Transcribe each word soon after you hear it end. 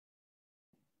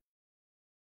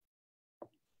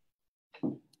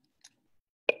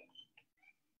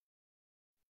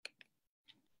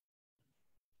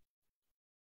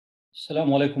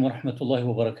السلام عليكم ورحمة الله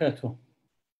وبركاته.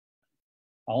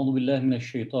 أعوذ بالله من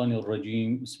الشيطان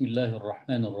الرجيم. بسم الله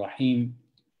الرحمن الرحيم.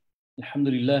 الحمد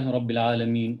لله رب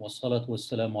العالمين، والصلاة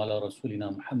والسلام على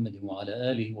رسولنا محمد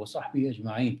وعلى آله وصحبه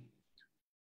أجمعين.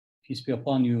 Peace be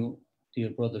upon you,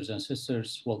 dear brothers and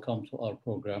sisters. Welcome to our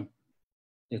program,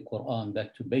 the Qur'an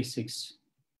Back to Basics.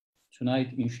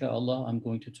 Tonight, inshallah, I'm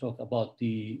going to talk about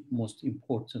the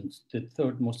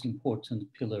third most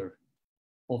important pillar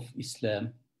of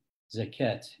Islam,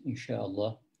 Zakat,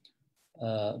 inshallah.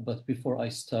 But before I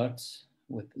start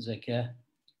with Zakah,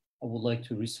 I would like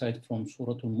to recite from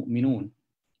Surah Al-Mu'minun.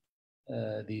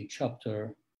 The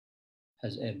chapter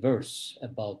has a verse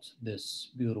about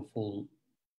this beautiful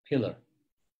pillar.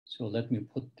 So let me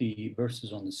put the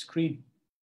verses on the screen,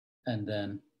 and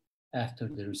then after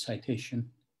the recitation,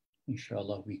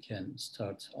 inshallah, we can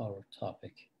start our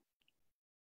topic.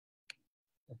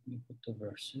 Let me put the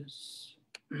verses.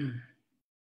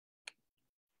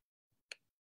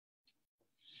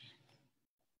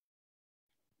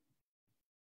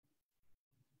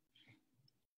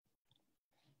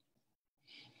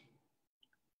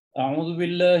 أعوذ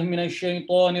بالله من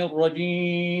الشيطان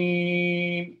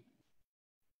الرجيم.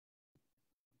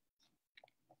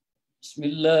 بسم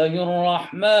الله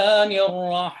الرحمن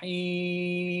الرحيم.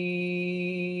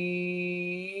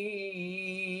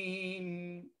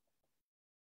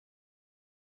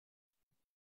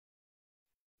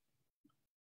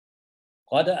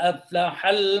 قد أفلح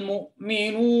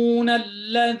المؤمنون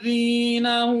الذين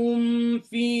هم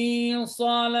في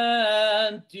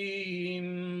صلاتهم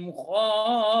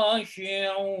خاشعون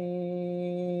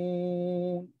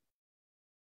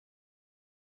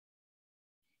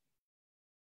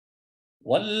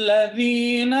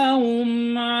والذين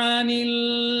هم عن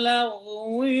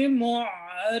اللغو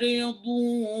معرضون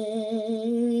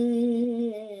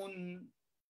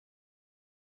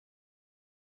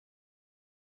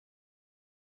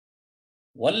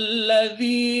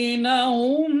والذين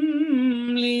هم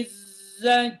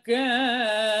للزكاة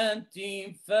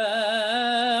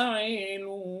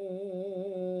فاعلون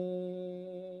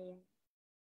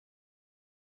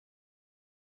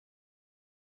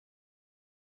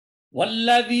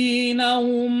والذين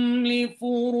هم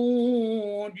لفروجهم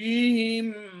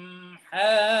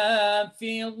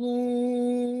حافظون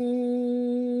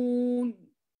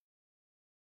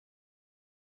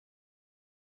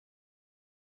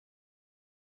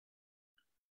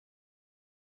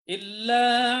إلا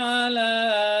على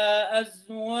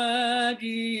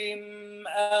أزواجهم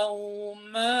أو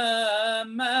ما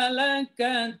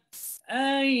ملكت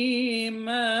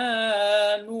أيمانهم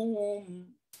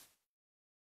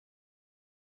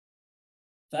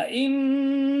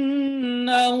فإنهم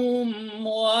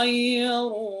غير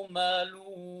ملومين.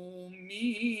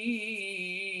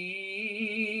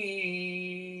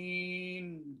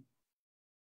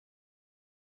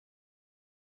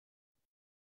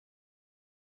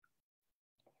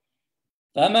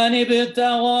 فمن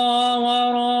ابتغى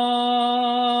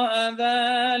وراء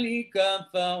ذلك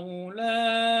فأولئك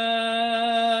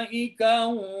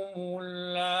هم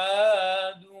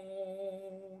العادون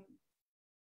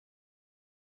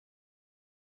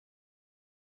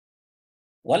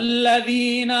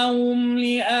والذين هم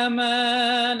لأماناتهم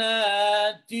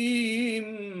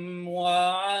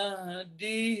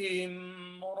وعهدهم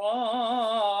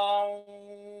راعون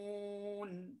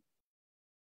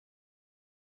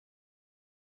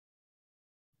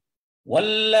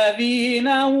والذين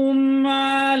هم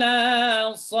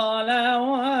على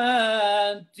صلواتهم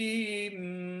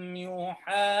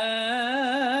يحافظون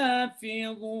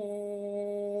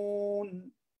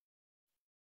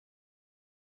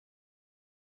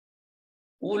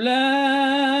أولئك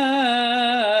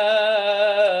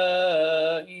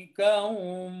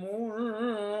هم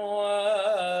الوارثون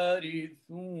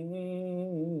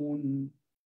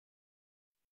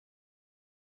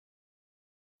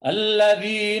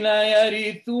الذين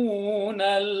يرثون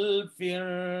الفردوس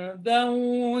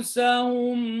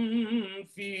هم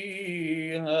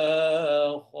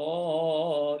فيها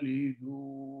خالدون.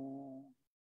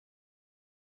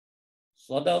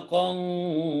 صدق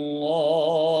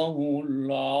الله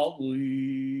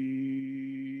العظيم.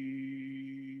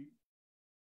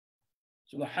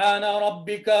 سبحان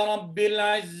ربك رب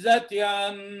العزة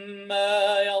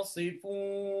عما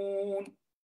يصفون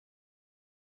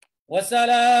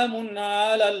وسلام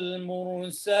على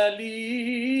المرسلين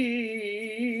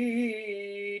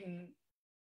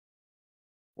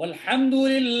والحمد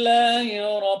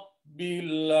لله رب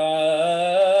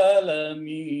العالمين.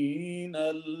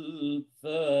 الفاتحة.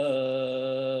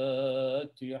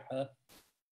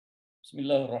 بسم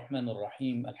الله الرحمن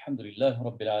الرحيم. الحمد لله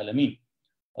رب العالمين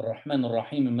الرحمن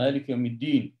الرحيم مالك يوم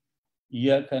الدين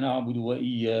إياك نعبد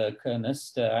وإياك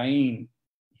نستعين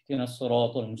اهدنا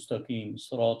الصراط المستقيم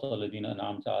صراط الذين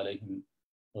أنعمت عليهم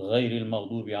غير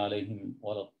المغضوب عليهم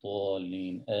ولا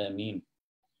الضالين آمين.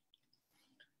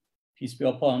 Peace be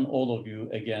upon all of you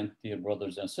again, dear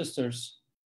brothers and sisters.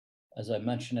 As I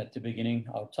mentioned at the beginning,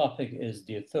 our topic is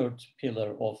the third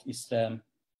pillar of Islam,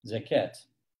 Zakat.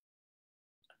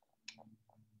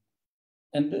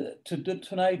 And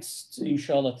tonight's,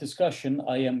 inshallah, discussion,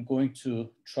 I am going to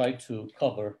try to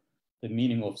cover the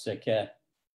meaning of Zakat,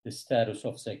 the status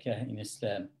of Zakat in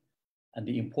Islam, and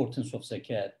the importance of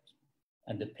Zakat,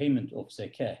 and the payment of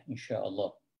Zakat,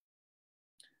 inshallah.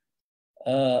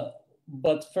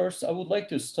 But first, I would like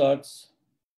to start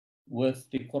with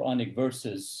the Quranic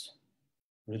verses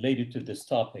related to this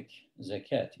topic,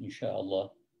 Zakat,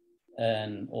 inshallah,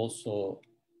 and also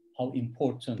how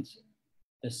important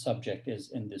this subject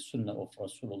is in the Sunnah of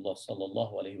Rasulullah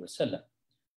sallallahu alaihi wasallam.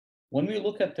 When we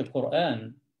look at the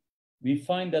Quran, we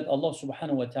find that Allah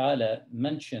subhanahu wa ta'ala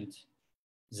mentioned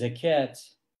Zakat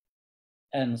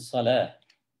and Salah.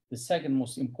 The second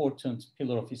most important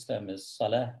pillar of Islam is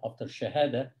Salah after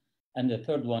Shahada, and the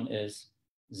third one is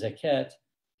Zakat.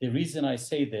 The reason I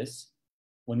say this,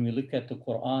 when we look at the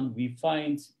Quran, we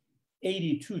find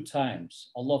 82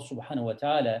 times Allah subhanahu wa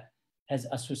ta'ala has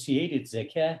associated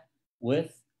Zakah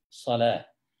with Salah.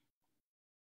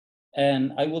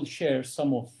 And I will share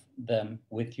some of them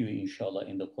with you, inshallah,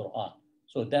 in the Quran.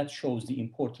 So that shows the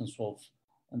importance of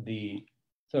the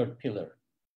third pillar,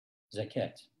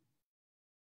 Zakat.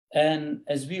 And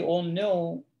as we all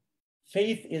know,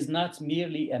 faith is not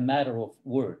merely a matter of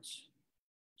words.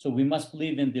 So we must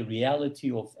believe in the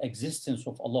reality of existence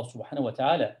of Allah subhanahu wa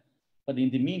ta'ala. But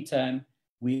in the meantime,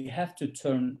 we have to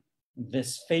turn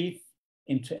this faith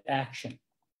into action.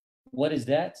 What is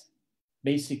that?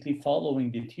 Basically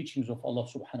following the teachings of Allah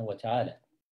subhanahu wa ta'ala.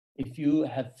 If you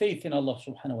have faith in Allah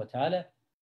subhanahu wa ta'ala,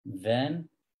 then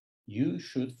you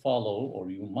should follow,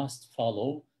 or you must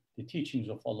follow, the teachings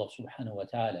of Allah subhanahu wa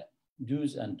ta'ala,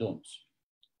 do's and don'ts.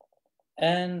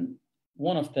 And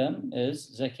one of them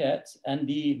is Zakat. And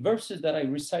the verses that I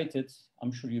recited,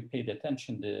 I'm sure you paid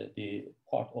attention, the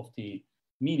part of the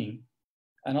meaning.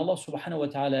 And Allah subhanahu wa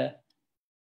ta'ala,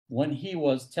 when he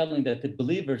was telling that the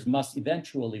believers must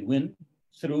eventually win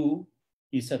through,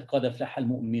 he said, قَدْ أَفْلَحَ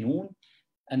الْمُؤْمِنُونَ.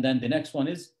 And then the next one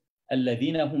is,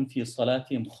 الَّذِينَ هُمْ فِي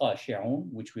صَلَاتِهِمْ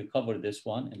خَاشِعُونَ, which we covered this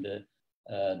one in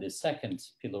the second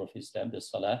pillar of Islam, the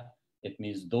Salah. It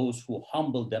means those who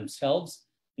humble themselves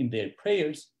in their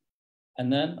prayers.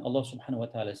 And then Allah subhanahu wa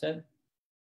ta'ala said,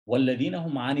 وَالَّذِينَ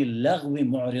هُمْ عَنِ اللَّغْوِ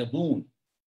مُعْرِضُونَ.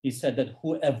 He said that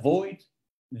who avoid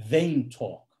vain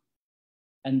talk.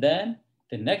 And then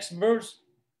the next verse,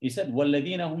 he said,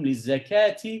 وَالَّذِينَ هُمْ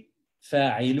لِلزَّكَاةِ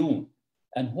فَاعِلُونَ.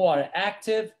 And who are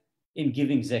active in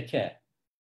giving zakah.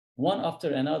 One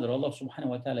after another, Allah subhanahu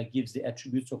wa ta'ala gives the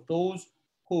attributes of those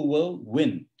who will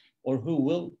win or who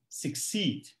will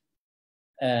succeed.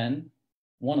 And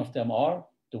one of them are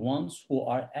the ones who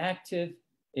are active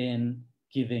in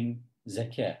giving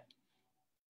zakah.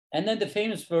 And then the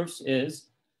famous verse is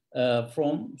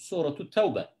from Surah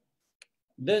At-Tawbah.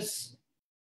 This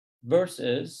verse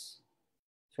is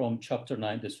from chapter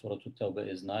 9, the Surah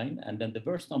At-Tawbah is 9, and then the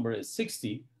verse number is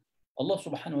 60. Allah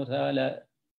subhanahu wa ta'ala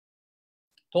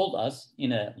told us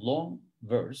in a long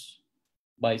verse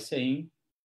by saying,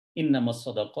 إِنَّمَا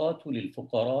الصَّدَقَاتُ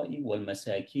لِلْفُقَرَاءِ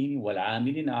وَالْمَسَاكِينِ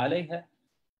وَالْعَامِلِينَ عَلَيْهَا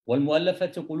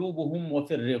وَالْمُؤَلَّفَةِ قُلُوبُهُمْ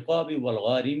وَفِي الرِّقَابِ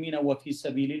وَالْغَارِمِينَ وَفِي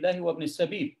سَبِيلِ اللَّهِ وَابْنِ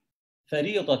السَّبِيلِ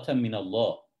فَرِيضَةً مِّنَ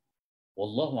اللَّهِ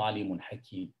وَاللَّهُ عَلِيمٌ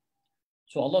حَكِيمٌ.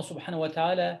 So Allah subhanahu wa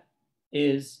ta'ala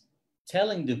is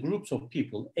telling the groups of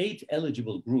people, 8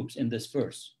 eligible groups in this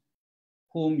verse,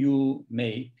 whom you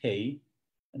may pay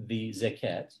the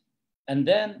zakat. And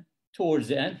then towards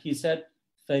the end, he said,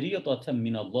 فَرِيضَةً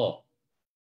مِّنَ اللَّهِ.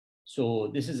 So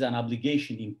this is an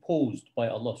obligation imposed by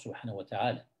Allah subhanahu wa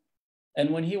ta'ala. And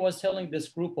when he was telling this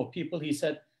group of people, he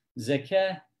said,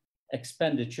 zakah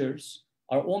expenditures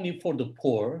are only for the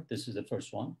poor, this is the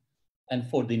first one, and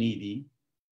for the needy,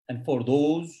 and for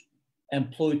those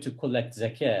employed to collect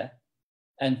zakah,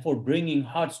 and for bringing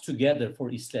hearts together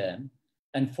for Islam,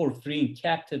 and for freeing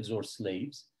captives or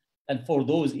slaves, and for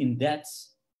those in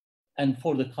debts, and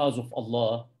for the cause of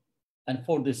Allah, and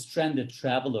for the stranded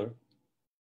traveler.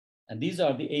 And these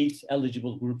are the 8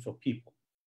 eligible groups of people.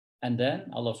 And then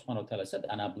Allah subhanahu wa ta'ala said,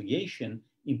 an obligation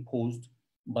imposed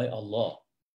by Allah.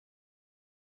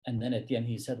 And then at the end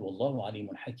he said, Wallahu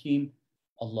alimun hakim,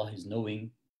 Allah is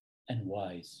knowing and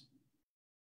wise.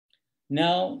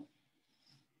 Now,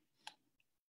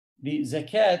 the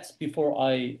zakat, before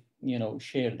I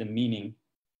share the meaning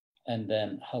and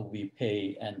then how we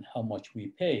pay and how much we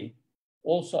pay,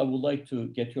 Also, I would like to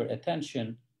get your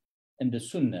attention in the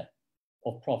Sunnah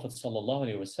of Prophet Sallallahu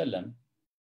Alaihi Wasallam.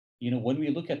 When we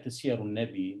look at the Siyar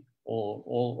al-Nabi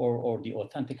or the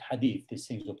authentic hadith, these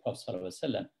things of Prophet Sallallahu Alaihi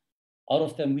Wasallam, out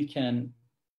of them we can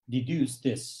deduce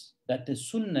this, that the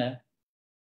Sunnah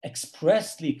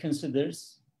expressly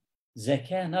considers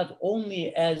Zakah not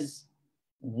only as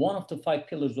one of the 5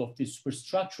 pillars of the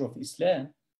superstructure of Islam,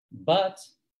 but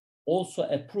also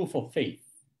a proof of faith.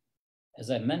 As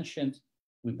I mentioned,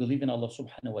 we believe in Allah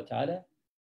subhanahu wa ta'ala,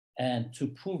 and to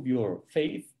prove your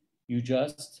faith, you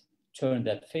just turn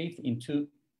that faith into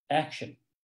action.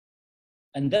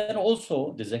 And then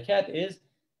also the zakat is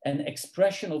an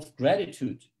expression of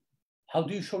gratitude. How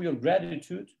do you show your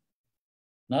gratitude?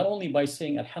 Not only by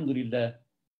saying Alhamdulillah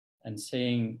and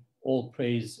saying all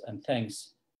praise and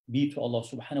thanks be to Allah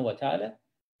subhanahu wa ta'ala,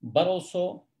 but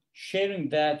also sharing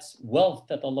that wealth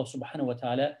that Allah subhanahu wa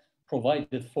ta'ala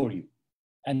provided for you.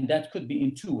 And that could be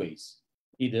in 2 ways,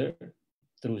 either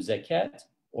through zakat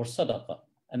or sadaqah.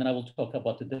 And then I will talk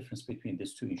about the difference between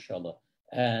these two, inshallah.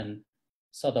 And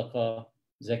sadaqah,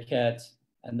 zakat,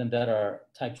 and then there are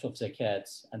types of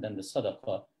zakats, and then the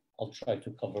sadaqah. I'll try to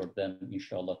cover them,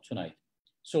 inshallah, tonight.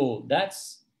 So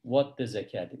that's what the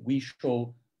zakat. We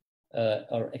show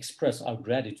or express our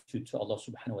gratitude to Allah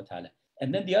subhanahu wa ta'ala.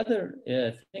 And then the other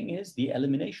thing is the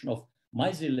elimination of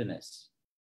miserliness.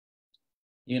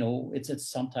 It's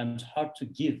sometimes hard to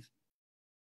give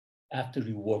after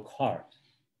you work hard.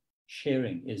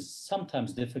 Sharing is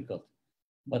sometimes difficult,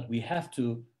 but we have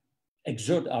to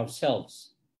exert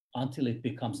ourselves until it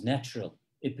becomes natural.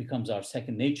 It becomes our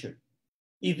second nature.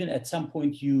 Even at some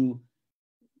point, you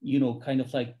kind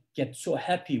of like get so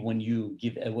happy when you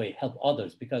give away, help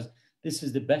others, because this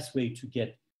is the best way to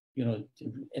get, to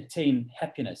attain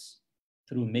happiness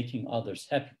through making others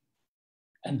happy.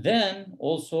 And then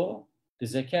also, the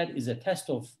zakat is a test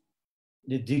of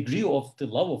the degree of the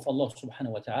love of Allah subhanahu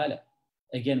wa ta'ala.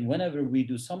 Again, whenever we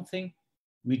do something,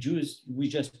 we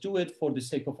just do it for the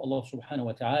sake of Allah subhanahu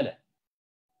wa ta'ala,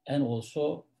 and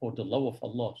also for the love of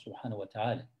Allah subhanahu wa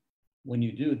ta'ala. When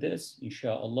you do this,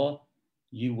 inshallah,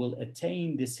 you will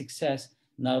attain the success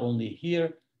not only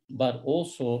here, but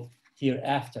also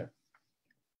hereafter.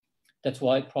 That's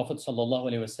why Prophet sallallahu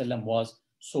alaihi wasallam was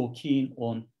so keen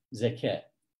on zakah.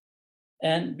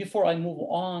 And before I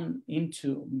move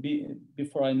into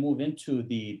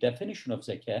the definition of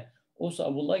zakah, also I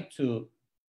would like to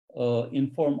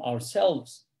inform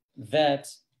ourselves that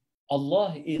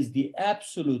Allah is the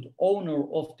absolute owner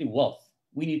of the wealth.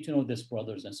 We need to know this,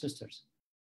 brothers and sisters.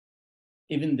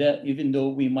 Even though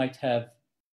we might have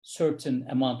certain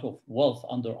amount of wealth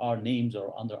under our names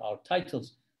or under our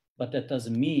titles, but that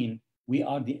doesn't mean we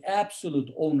are the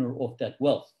absolute owner of that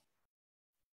wealth.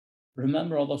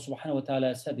 Remember, Allah subhanahu wa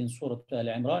ta'ala said in Surah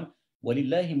Al-Imran,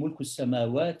 وَلِلَّهِ مُلْكُ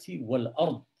السَّمَاوَاتِ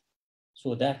وَالْأَرْضِ.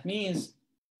 So that means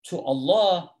to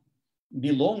Allah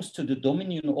belongs to the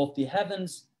dominion of the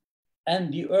heavens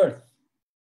and the earth.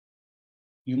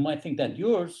 You might think that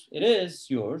it is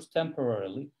yours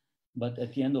temporarily, but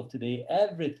at the end of the day,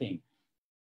 everything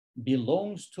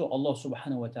belongs to Allah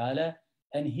subhanahu wa ta'ala,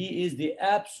 and He is the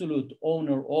absolute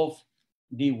owner of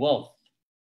the wealth,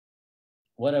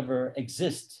 whatever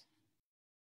exists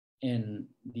in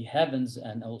the heavens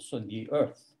and also in the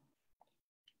earth.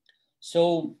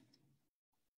 So,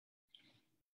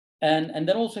 and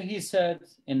then also He said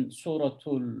in Surah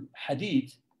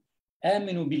Al-Hadid,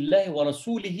 آمنوا بالله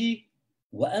ورسوله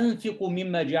وأنفقوا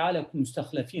مما جعلكم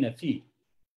مستخلفين فيه,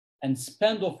 and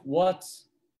spend of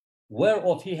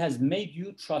whereof He has made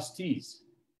you trustees.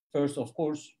 First, of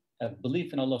course, have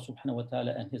belief in Allah subhanahu wa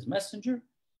ta'ala and His messenger,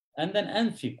 and then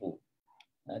anfiqu,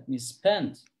 that means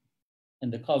spend in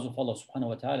the cause of Allah subhanahu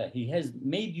wa ta'ala. He has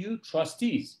made you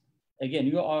trustees. Again,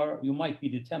 you might be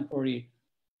the temporary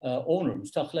owner.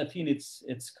 Mustakhlafin,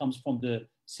 it comes from the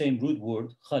same root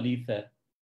word, khalifa.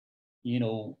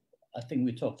 I think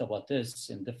we talked about this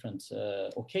in different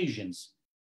occasions.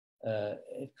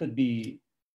 It could be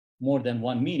more than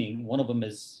one meaning. One of them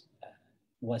is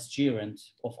vicegerent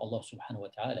of Allah subhanahu wa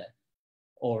ta'ala,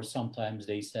 or sometimes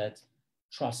they said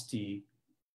trustee,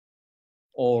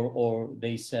 or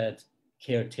they said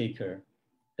caretaker,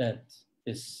 that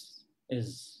this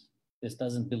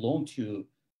doesn't belong to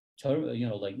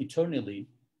you, like eternally,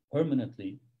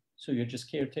 permanently. So you're just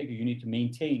caretaker, you need to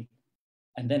maintain.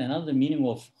 And then another meaning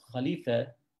of khalifa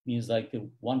means like the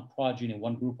one progeny,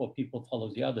 one group of people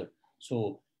follows the other.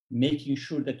 So making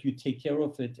sure that you take care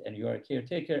of it and you are a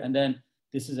caretaker. And then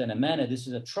this is an amana, this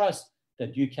is a trust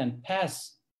that you can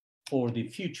pass for the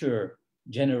future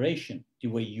generation, the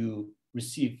way you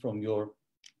receive from your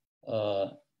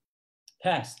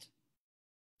past.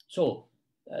 So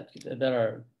there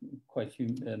are quite a few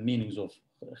meanings of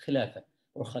khilafah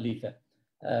or khalifa.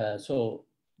 There's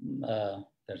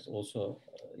also,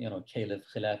 caliph,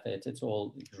 khilafah. It's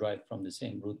all derived from the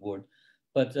same root word.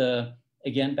 But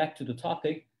again, back to the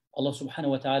topic, Allah subhanahu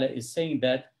wa ta'ala is saying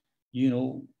that,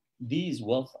 these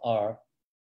wealth are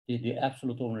the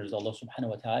absolute owners, Allah subhanahu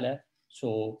wa ta'ala.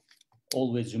 So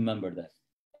always remember that.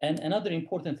 And another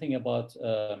important thing about,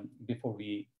 before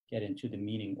we get into the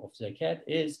meaning of zakat,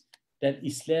 is that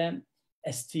Islam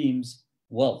esteems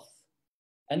wealth,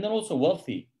 and then also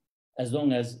wealthy, as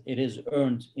long as it is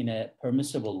earned in a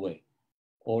permissible way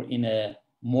or in a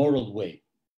moral way.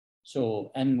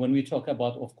 So, and when we talk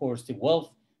about, of course, the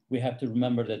wealth, we have to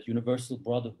remember that universal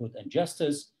brotherhood and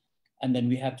justice, and then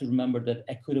we have to remember that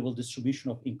equitable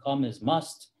distribution of income is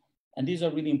must. And these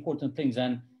are really important things.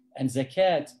 And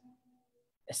zakat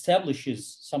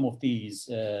establishes some of these,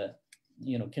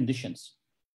 conditions.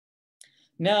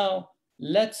 Now,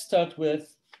 let's start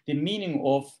with the meaning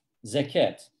of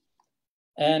zakat.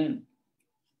 And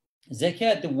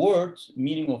zakat, the word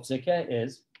meaning of zakat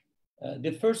is,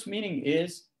 the first meaning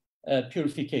is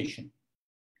purification.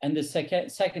 And the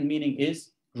second meaning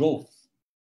is growth.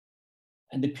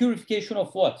 And the purification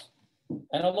of what?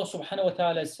 And Allah subhanahu wa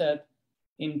ta'ala said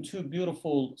in two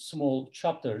beautiful small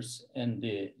chapters in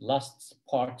the last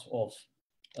part of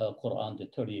Qur'an, the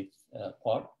 30th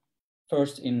part.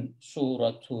 First in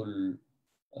Suratul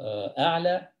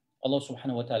A'la, Allah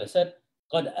subhanahu wa ta'ala said,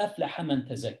 قَدْ أَفْلَحَ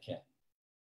مَنْ تَزَكَّى.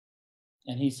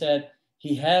 And he said,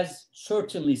 he has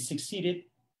certainly succeeded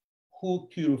who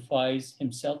purifies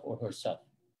himself or herself.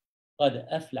 قَدْ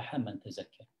أَفْلَحَ مَنْ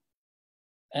تَزَكَّى.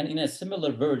 And in a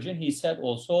similar version, he said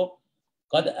also,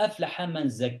 قَدْ أَفْلَحَ مَنْ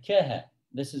زَكَّاهَا.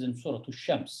 This is in Surah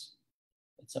Al-Shams.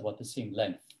 It's about the same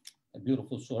length. A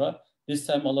beautiful surah. This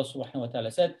time Allah subhanahu wa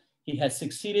ta'ala said, he has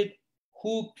succeeded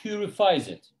who purifies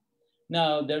it.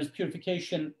 Now, there's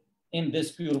purification in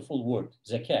this beautiful word,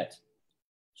 zakat.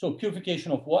 So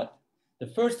purification of what? The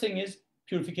first thing is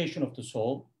purification of the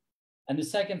soul. And the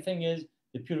second thing is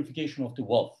the purification of the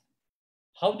wealth.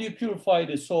 How do you purify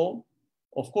the soul?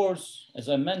 Of course, as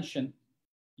I mentioned,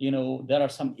 there are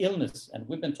some illness, and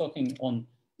we've been talking on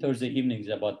Thursday evenings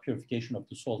about purification of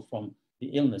the soul from the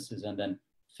illnesses, and then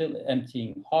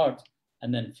emptying heart,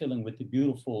 and then filling with the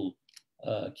beautiful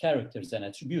characters and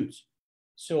attributes.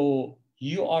 So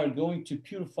you are going to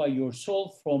purify your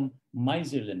soul from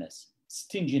miserliness,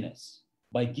 stinginess,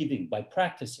 by giving, by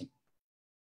practicing.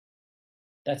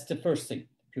 That's the first thing,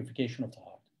 purification of the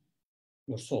heart,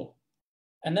 your soul.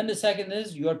 And then the second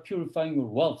is you are purifying your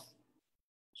wealth.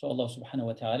 So Allah subhanahu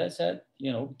wa ta'ala said,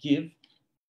 give,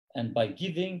 and by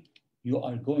giving, you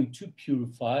are going to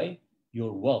purify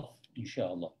your wealth,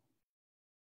 inshallah.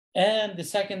 And the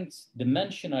second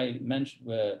dimension I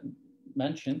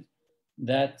mentioned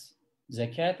that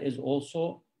zakat is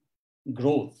also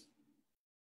growth.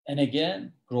 And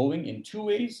again, growing in two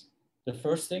ways. The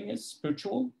first thing is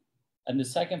spiritual, and the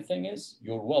second thing is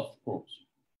your wealth grows.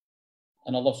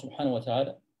 And Allah subhanahu wa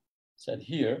ta'ala said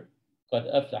here,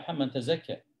 قَدْ أَفْلَحَ مَنْ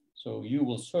تَزَكَّى. So you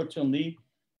will certainly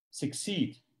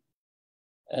succeed.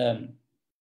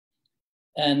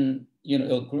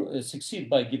 Succeed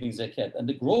by giving zakat. And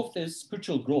the growth is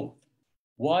spiritual growth.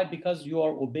 Why? Because you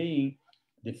are obeying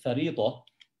the faridah,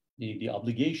 the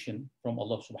obligation from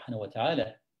Allah subhanahu wa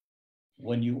ta'ala.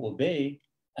 When you obey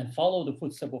and follow the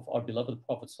footsteps of our beloved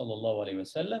Prophet sallallahu alaihi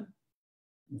wasallam,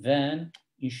 then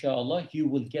inshallah you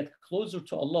will get closer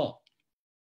to Allah,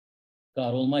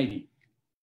 God Almighty,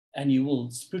 and you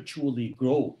will spiritually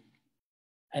grow.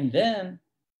 And then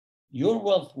your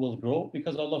wealth will grow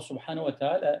because Allah subhanahu wa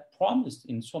ta'ala promised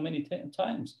in so many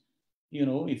times,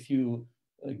 if you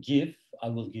give, I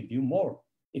will give you more.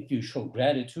 If you show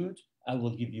gratitude, I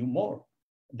will give you more.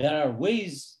 There are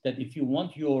ways that if you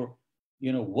want your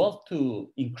wealth to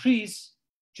increase,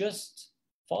 just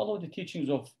follow the teachings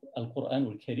of Al-Qur'an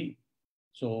al-Kareem.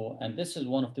 So, and this is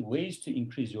one of the ways to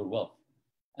increase your wealth.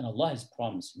 And Allah is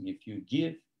promising, if you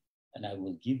give, and I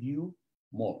will give you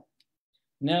more.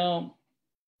 Now,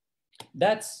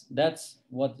 that's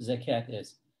what zakat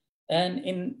is. And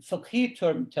in fiqh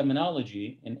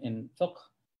terminology, in fiqh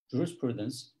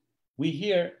jurisprudence, we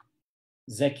hear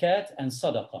zakat and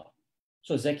sadaqah.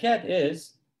 So zakat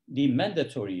is the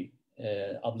mandatory,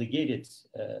 obligated,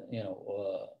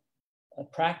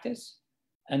 practice,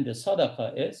 and the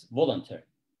sadaqah is voluntary.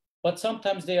 But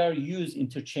sometimes they are used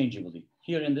interchangeably.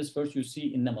 Here in this verse, you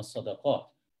see innama sadaqat.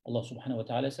 Allah subhanahu wa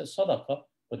ta'ala says sadaqah,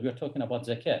 but we are talking about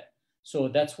zakat. So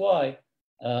that's why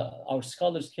our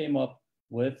scholars came up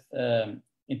with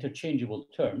interchangeable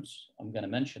terms. I'm going to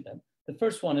mention them. The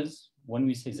first one is when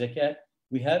we say zakat,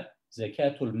 we have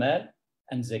zakatul mal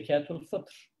and zakatul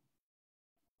fitr.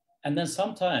 And then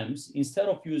sometimes, instead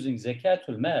of using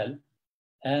zakatul mal,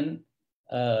 and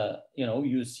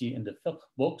you see in the fiqh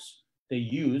books, they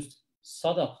used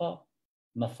sadaqah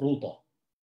mafruḍa,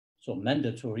 so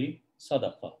mandatory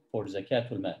sadaqah for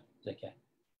zakatul mal, zakat.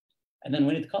 And then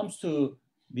when it comes to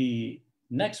the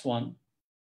next one,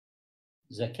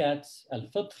 zakat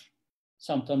al-fitr,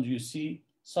 sometimes you see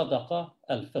sadaqah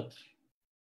al-fitr.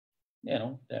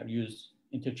 They're used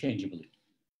interchangeably.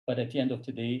 But at the end of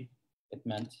the day, it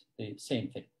meant the same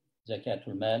thing,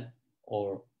 zakatul mal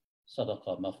or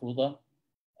sadaqah mafruḍa,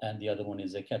 and the other one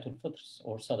is zakatul fitr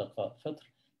or sadaqah fitr.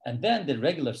 And then the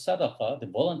regular sadaqah, the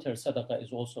voluntary sadaqah,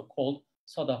 is also called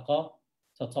sadaqah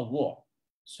tatawwu'.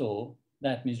 So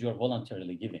that means you're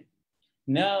voluntarily giving.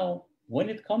 Now, when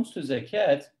it comes to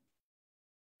zakat,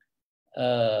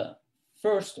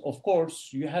 first, of course,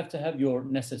 you have to have your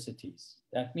necessities.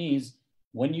 That means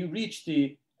when you reach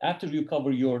after you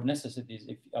cover your necessities,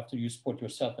 after you support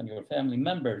yourself and your family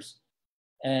members,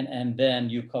 and then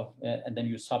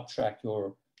you subtract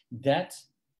your debt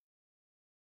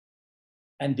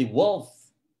and the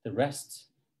wealth, the rest,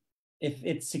 if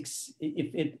it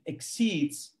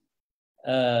exceeds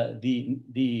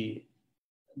the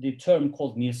term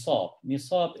called nisab.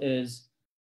 Nisab is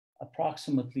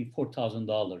approximately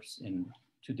 $4,000 in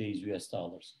today's US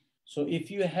dollars. So if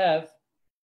you have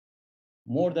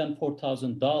more than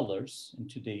 $4,000 in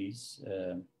today's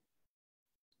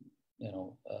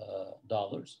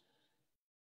dollars,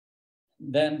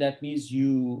 then that means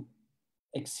you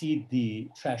exceed the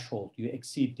threshold, you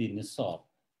exceed the nisab.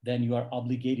 Then you are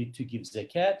obligated to give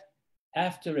zakat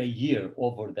after a year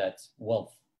over that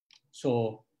wealth.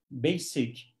 So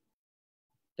basic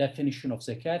definition of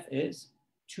zakat is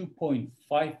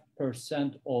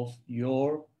 2.5% of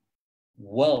your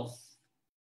wealth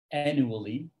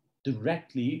annually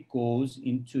directly goes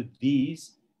into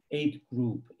these eight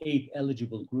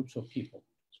eligible groups of people.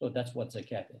 So that's what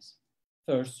zakat is.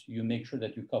 First, you make sure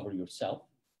that you cover yourself,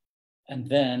 and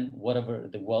then whatever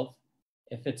the wealth,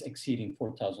 if it's exceeding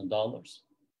 $4,000,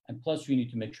 and plus you need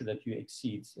to make sure that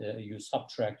you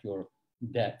subtract your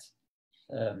debt,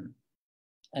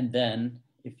 and then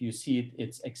if you see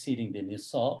it's exceeding the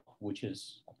nisab, which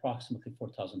is approximately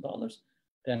 $4,000,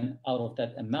 then out of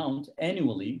that amount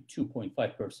annually,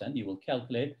 2.5%, you will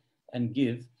calculate and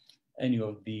give any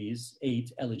of these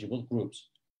 8 eligible groups.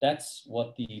 That's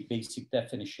what the basic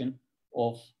definition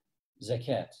of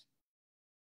zakat.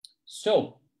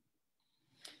 So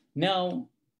now,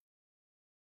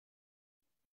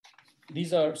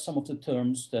 these are some of the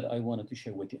terms that I wanted to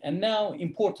share with you. And now,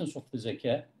 importance of the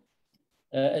zakat.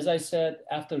 As I said,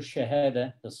 after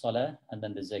shahada, the salah, and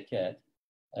then the zakat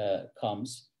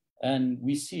comes. And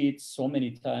we see it so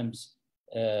many times.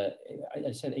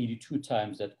 I said 82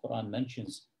 times that Qur'an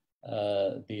mentions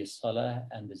the salah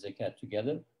and the zakat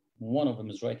together. One of them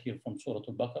is right here from Surah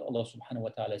Al-Baqarah. Allah subhanahu wa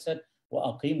ta'ala said,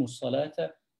 وَأَقِيمُوا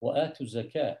الصَّلَاةَ وَآتُوا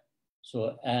الزَّكَاةَ.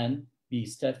 So, and be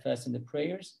steadfast in the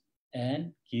prayers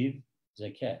and give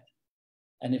zakat.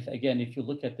 And if you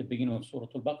look at the beginning of Surah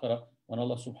Al-Baqarah, when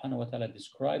Allah subhanahu wa ta'ala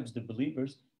describes the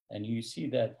believers, and you see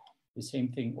that the same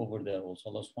thing over there also,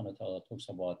 Allah subhanahu wa ta'ala talks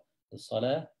about the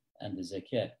salah and the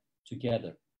zakat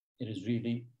together. It is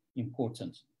really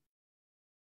important.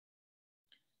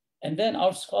 And then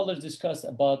our scholars discussed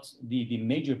about the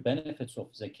major benefits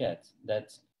of zakat,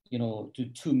 that,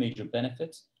 two major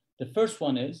benefits. The first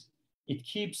one is it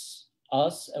keeps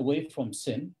us away from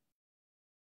sin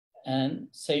and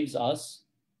saves us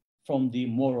from the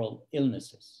moral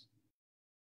illnesses.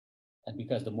 And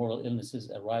because the moral illnesses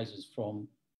arises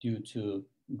due to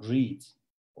greed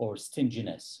or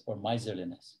stinginess or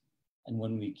miserliness. And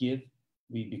when we give,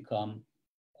 we become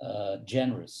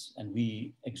generous and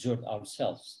we exert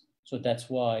ourselves. So that's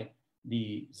why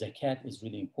the zakat is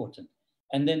really important.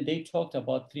 And then they talked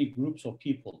about 3 groups of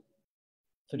people,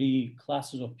 3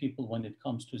 classes of people when it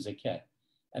comes to zakat.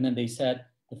 And then they said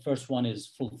the first one is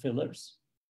fulfillers.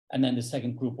 And then the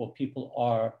second group of people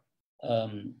are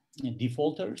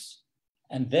defaulters.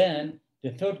 And then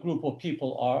the third group of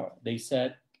people are, they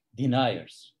said,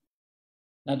 deniers.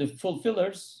 Now the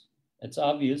fulfillers, it's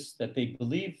obvious that they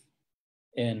believe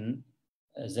in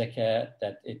zakat,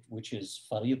 which is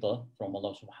faridah from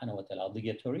Allah subhanahu wa ta'ala,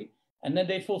 obligatory, and then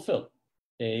they fulfill.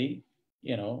 They,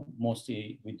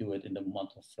 mostly we do it in the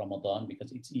month of Ramadan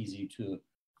because it's easy to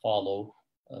follow,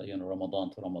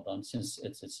 Ramadan to Ramadan, since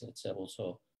it's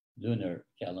also lunar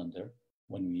calendar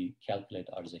when we calculate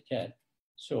our zakat.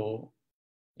 So,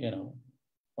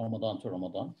 Ramadan to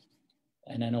Ramadan.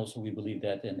 And then also we believe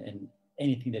that in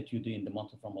anything that you do in the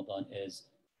month of Ramadan is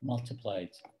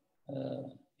multiplied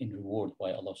in reward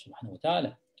by Allah subhanahu wa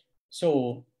ta'ala.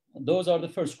 So those are the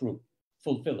first group,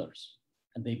 fulfillers.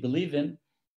 And they believe in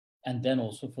and then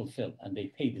also fulfill, and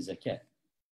they pay the zakat.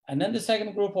 And then the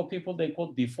second group of people, they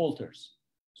call defaulters.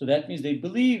 So that means they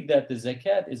believe that the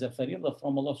zakat is a faridah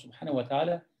from Allah subhanahu wa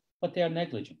ta'ala, but they are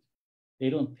negligent.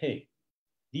 They don't pay.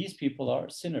 These people are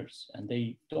sinners and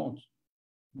they don't.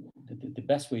 The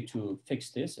best way to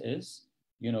fix this is,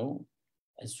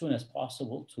 as soon as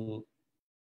possible to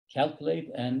calculate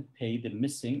and pay the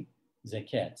missing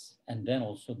zakats, and then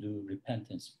also do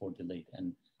repentance for the late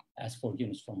and ask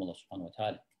forgiveness from Allah subhanahu wa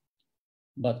ta'ala.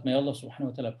 But may Allah subhanahu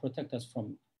wa ta'ala protect us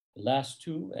from the last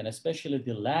two, and especially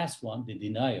the last one, the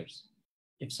deniers.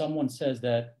 If someone says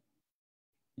that,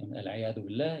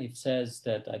 if says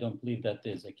that I don't believe that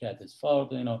the zakat is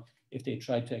fard, if they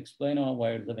try to explain,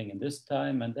 why you're living in this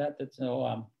time and that's,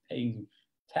 I'm paying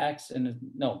tax, and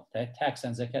no, that tax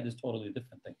and zakat is totally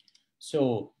different thing.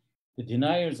 So the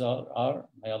deniers are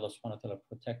may Allah subhanahu wa ta'ala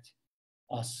protect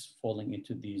us falling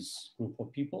into these group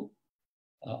of people,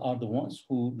 are the ones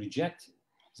who reject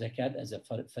zakat as a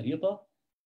faridah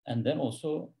and then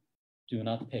also do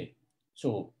not pay.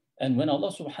 So, and when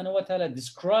Allah subhanahu wa ta'ala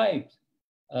described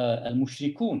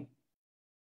al-mushrikun,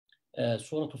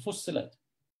 Surah Fussilat,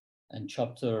 and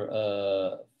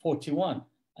chapter 41,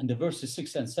 and the verses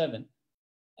 6 and 7,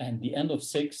 and the end of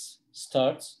 6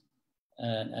 starts,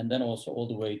 and then also all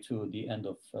the way to the end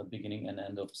of beginning and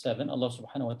end of 7, Allah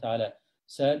subhanahu wa ta'ala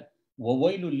said,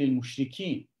 وَوَيْلٌ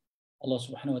لِلْمُشْرِكِينَ. Allah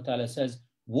subhanahu wa ta'ala says,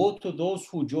 woe to those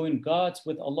who join gods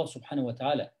with Allah subhanahu wa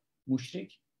ta'ala.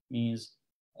 Mushrik means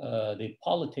the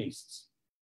polytheists.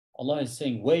 Allah is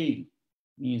saying, wail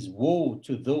means woe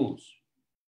to those.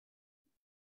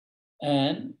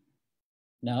 And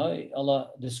now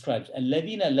Allah describes,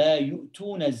 الَّذِينَ لَا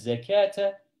يُؤْتُونَ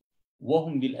الزَّكَاةَ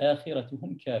وَهُمْ بِالْآخِرَةِ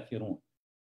هُمْ كَافِرُونَ.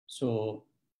 So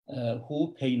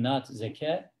who pay not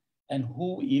zakat and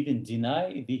who even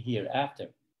deny the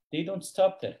hereafter. They don't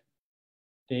stop there.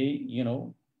 They,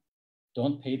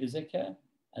 don't pay the zakat,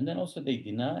 and then also they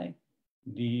deny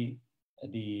the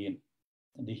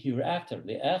hereafter,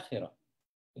 the akhirah.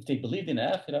 If they believed in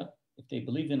akhirah, if they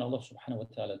believed in Allah subhanahu wa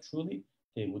ta'ala truly,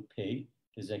 they would pay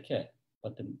the zakat.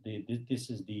 But this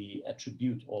is the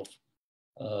attribute of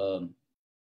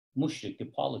mushrik, the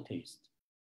polytheist.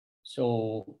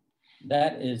 So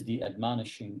that is the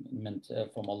admonishment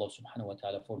from Allah subhanahu wa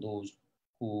ta'ala for those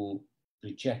who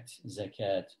reject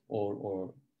zakat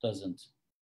or doesn't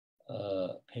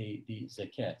pay the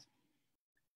zakat.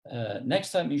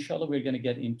 Next time, inshallah, we're going to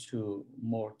get into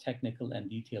more technical and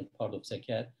detailed part of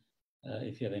zakat.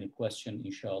 If you have any question,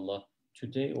 inshallah,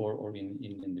 today or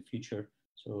in the future,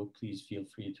 so please feel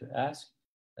free to ask.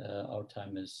 Our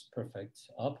time is perfect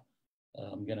up.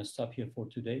 I'm going to stop here for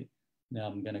today. Now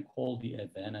I'm going to call the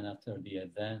adhan, and after the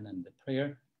adhan and the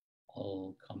prayer,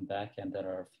 I'll come back, and there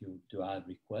are a few dua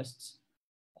requests.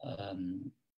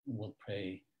 We'll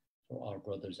pray for our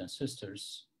brothers and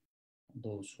sisters,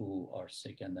 those who are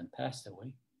sick and then passed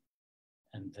away,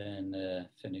 and then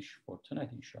finish for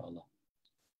tonight, inshallah.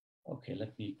 Okay,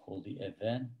 let me call the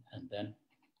adhan, and then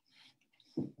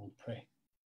we'll pray.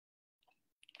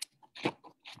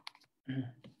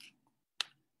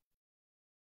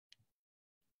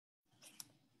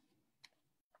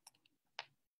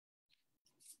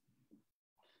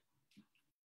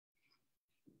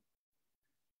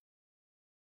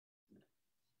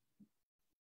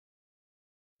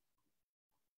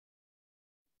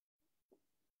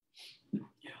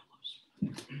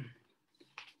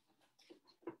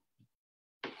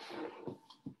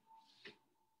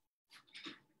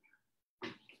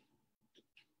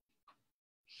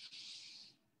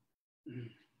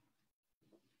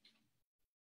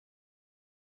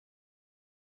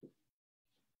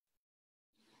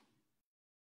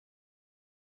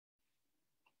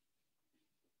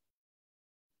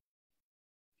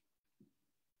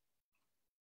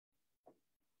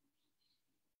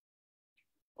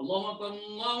 الله أكبر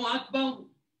الله أكبر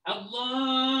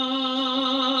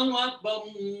الله أكبر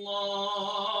الله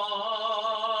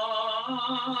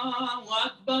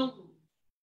أكبر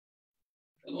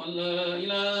أشهد أن لا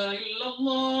إله إلا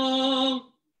الله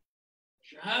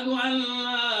أشهد أن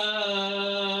لا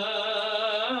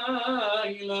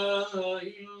إله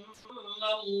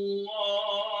إلا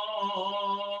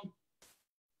الله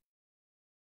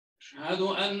أشهد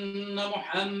أن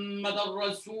محمدا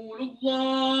رسول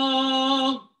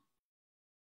الله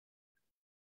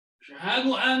أشهد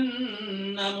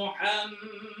أن محمدا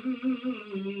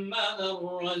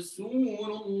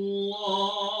رسول الله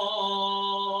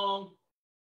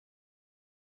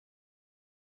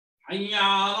حي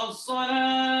على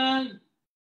الصلاة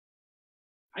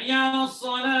حي على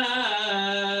الصلاة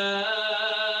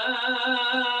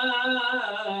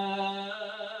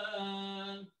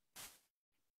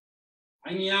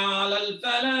حي على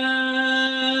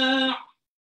الفلاح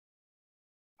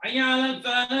حي على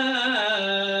الفلاح.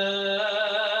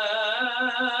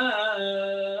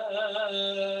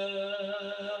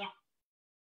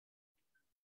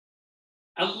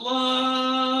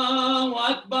 الله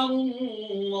أكبر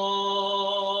الله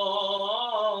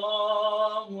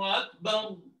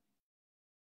أكبر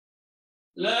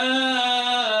لا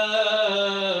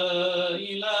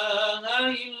إله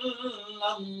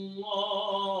إلا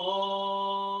الله.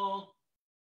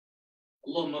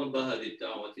 اللهم رب هذه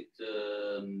الدعوة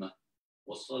التامة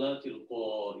والصلاة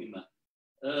القائمة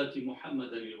آت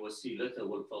محمدا الوسيلة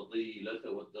والفضيلة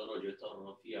والدرجة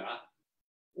الرفيعة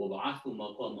وابعثه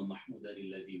مقاما محمودا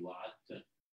الذي وعدته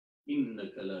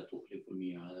إنك لا تخلف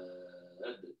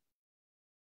الميعاد.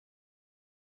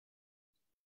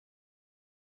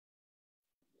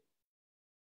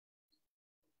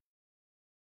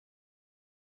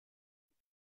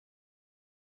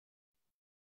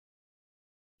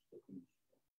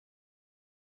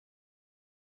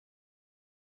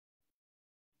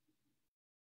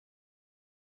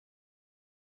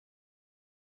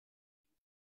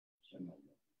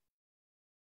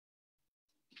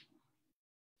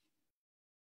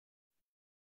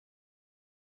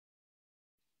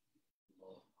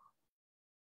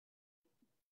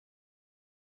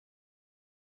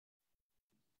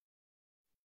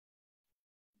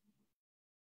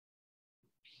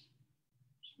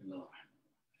 بسم الله الرحمن الرحيم.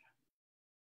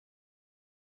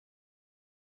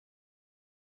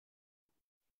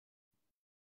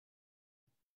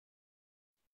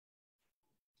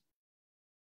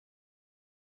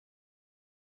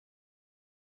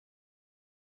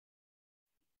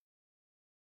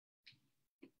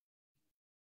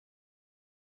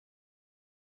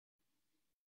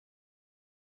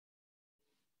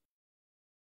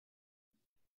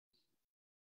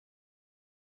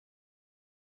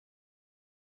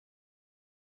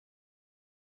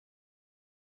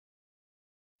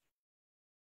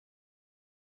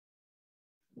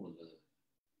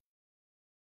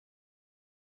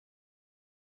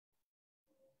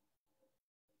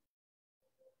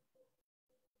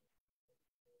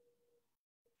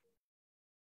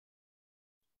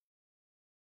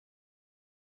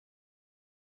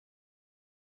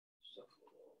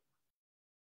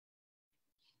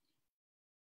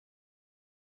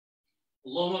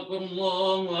 الله أكبر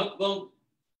الله أكبر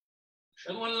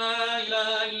أشهد أن لا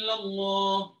إله إلا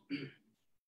الله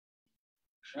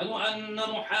أشهد أن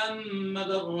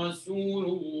محمدا رسول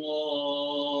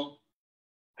الله.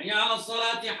 حي على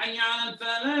الصلاة حي على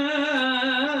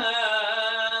الفلاح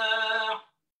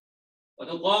قد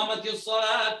قامت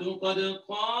الصلاة قد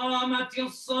قامت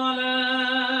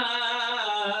الصلاة.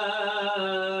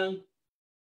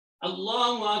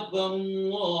 الله أكبر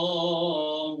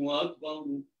الله أكبر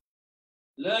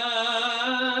لا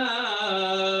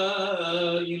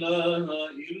إله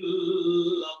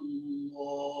إلا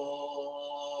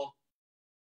الله.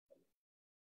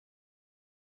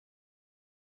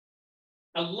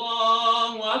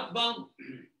 الله أكبر.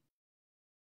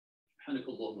 سبحانك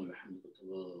اللهم وبحمدك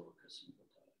تبارك اسمك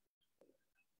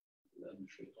وتعالى من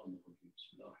الشيطان الرجيم. بسم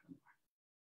الله الرحمن الرحيم.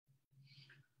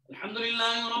 الحمد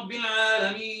لله رب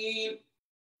العالمين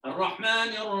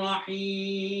الرحمن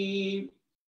الرحيم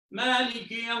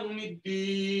مالك يوم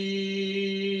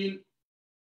الدين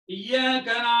إياك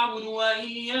نعبد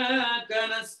وإياك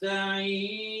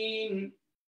نستعين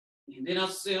اهدنا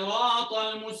الصراط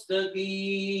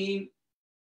المستقيم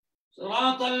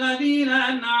صراط الذين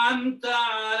أنعمت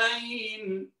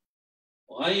عليهم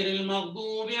غير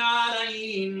المغضوب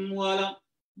عليهم ولا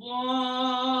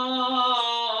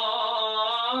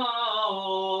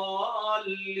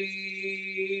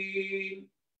الضالين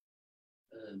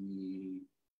آمين.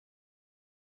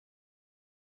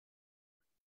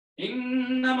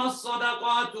 إنما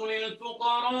الصدقات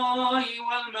للفقراء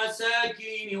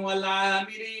والمساكين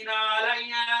والعاملين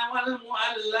عليها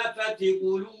والمؤلفة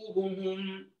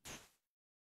قلوبهم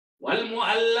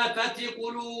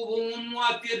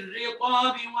وفي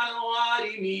الرقاب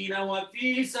والغارمين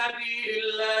وفي سبيل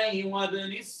الله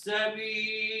وابن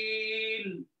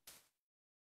السبيل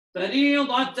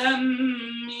فريضة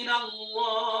من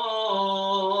الله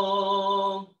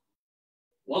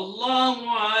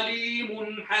والله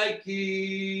عليم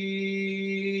حكيم.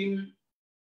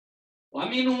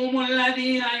 ومنهم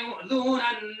الذين يؤذون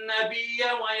النبي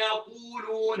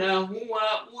ويقولون هو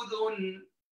أذن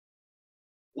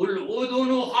قل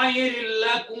أذن خير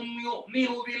لكم يؤمن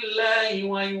بالله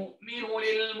ويؤمن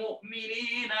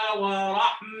للمؤمنين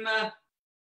ورحمة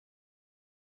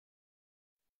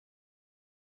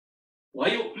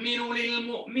ويؤمن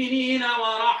للمؤمنين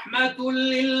ورحمة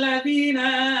للذين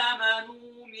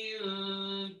آمنوا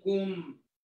منكم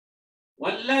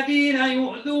والذين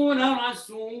يؤذون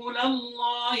رسول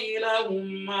الله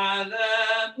لهم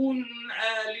عذاب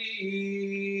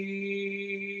أليم.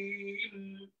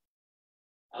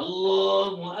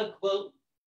 الله أكبر.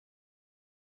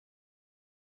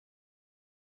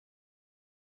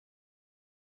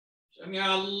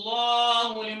 سمع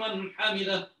الله لمن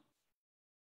حمده.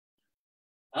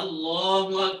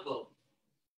 الله أكبر.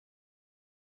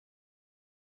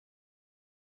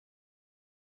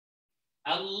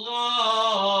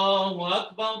 الله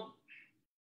أكبر.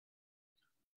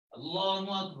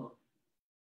 الله أكبر.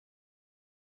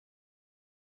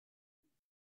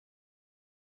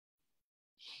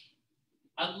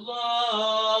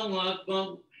 الله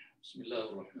أكبر. بسم الله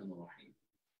الرحمن الرحيم.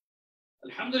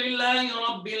 الحمد لله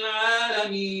رب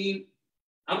العالمين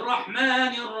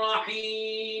الرحمن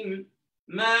الرحيم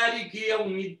مالك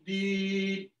يوم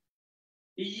الدين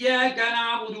إياك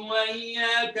نعبد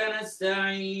وإياك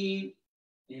نستعين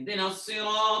اهدنا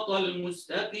الصراط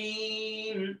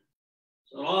المستقيم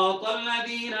صراط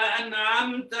الذين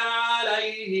أنعمت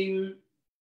عليهم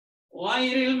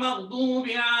غير المغضوب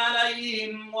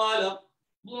عليهم ولا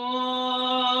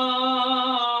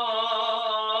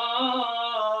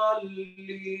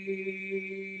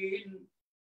الضالين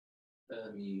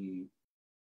آمين.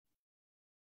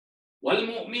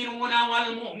 والمؤمنون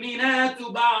والمؤمنات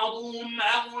بعضهم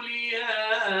أولياء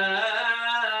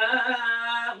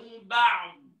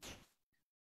بعض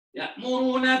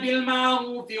يأمرون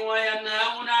بالمعروف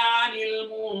وينهون عن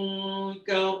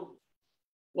المنكر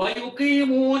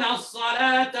ويقيمون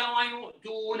الصلاة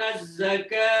ويؤتون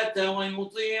الزكاة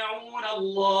ويطيعون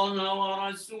الله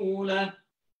ورسوله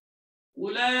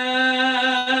أولئك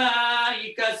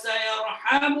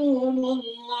سيرحمهم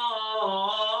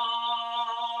الله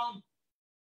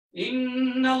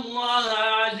إن الله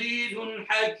عزيز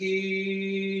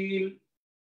حكيم.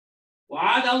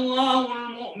 وعد الله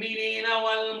المؤمنين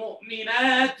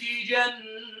والمؤمنات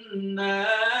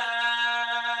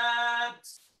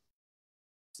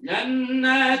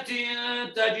جنات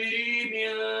تجري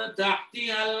من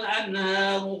تحتها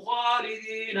الأنهار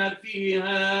خالدين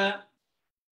فيها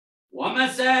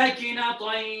ومساكن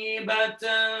طيبة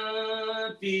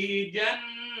في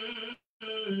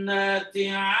جنات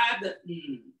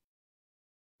عدن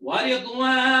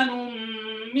ورضوان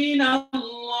من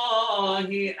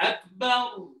الله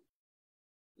أكبر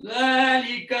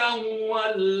ذلك هو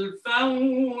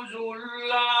الفوز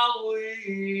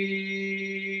العظيم.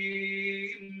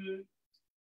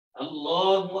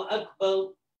 الله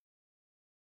أكبر.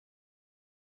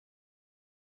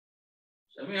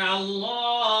 سمع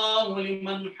الله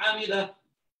لمن حمده.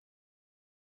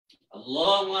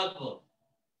 الله أكبر.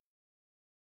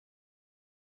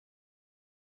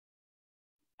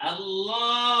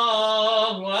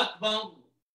 الله أكبر.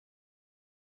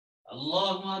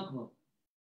 الله أكبر.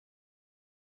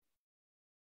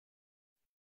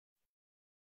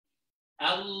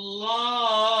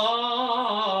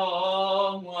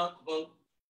 الله أكبر.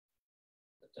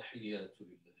 التحيات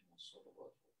لله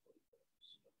والصلوات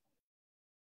والسلام.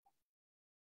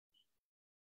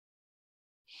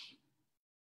 أشهد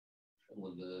أن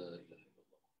لا إله إلا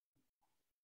الله.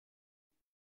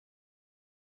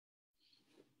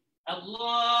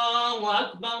 الله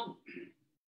أكبر.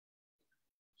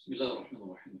 بسم الله الرحمن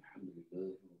الرحيم الحمد لله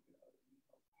رب العالمين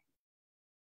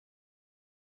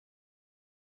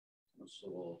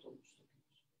الصراط المستقيم.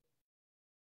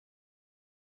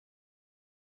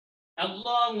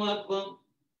 الله أكبر.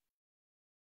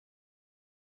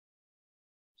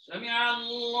 سمع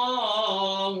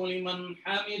الله لمن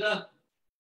حمده.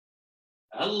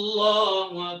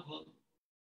 الله أكبر.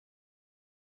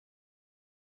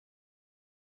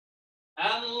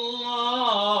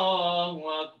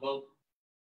 الله أكبر.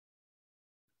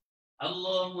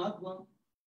 الله أكبر.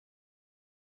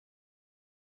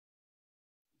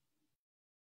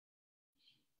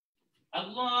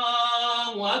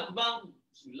 الله أكبر.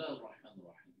 بسم الله الرحمن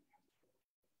الرحيم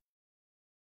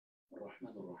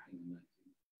الرحمن الرحيم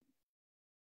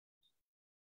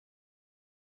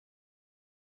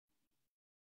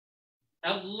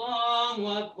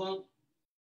الله أكبر.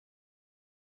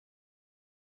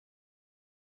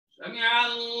 سمع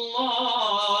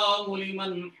الله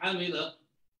لمن حمده.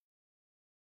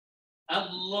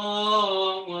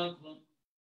 الله أكبر.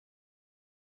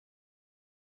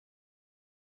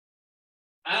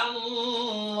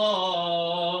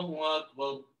 الله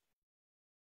أكبر.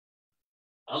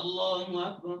 الله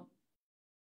أكبر.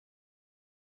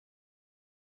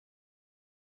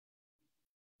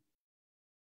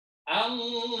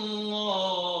 الله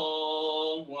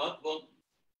أكبر.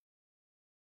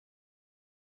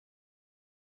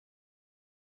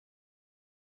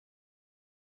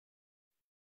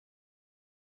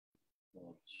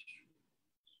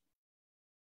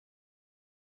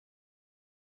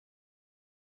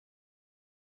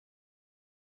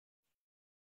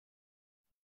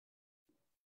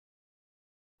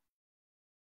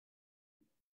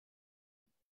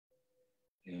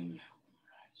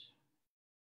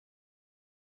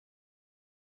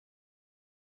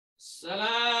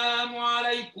 السلام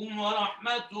عليكم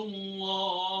ورحمة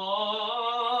الله.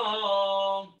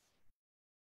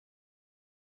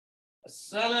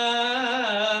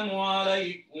 السلام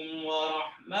عليكم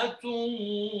ورحمة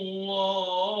الله.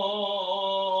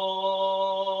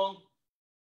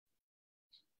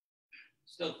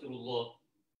 استغفر الله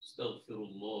استغفر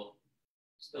الله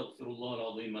استغفر الله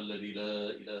العظيم الذي لا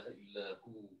إله إلا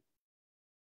هو.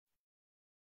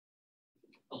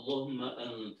 اللهم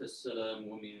أنت السلام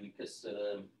ومنك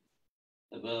السلام،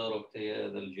 تبارك يا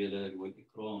ذا الجلال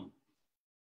والإكرام.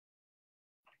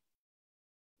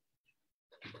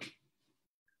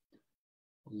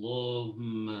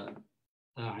 اللهم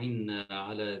أعنا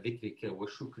على ذكرك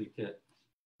وشكرك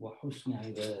وحسن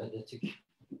عبادتك.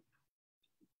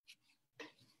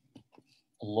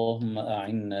 اللهم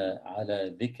أعنا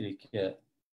على ذكرك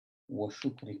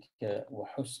وشكرك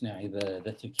وحسن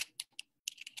عبادتك.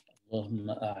 اللهم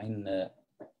أعنا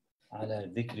على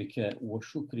ذكرك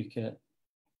وشكرك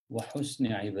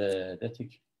وحسن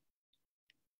عبادتك.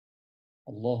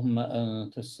 اللهم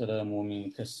أنت السلام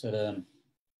ومنك السلام،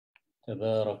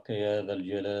 تبارك يا ذا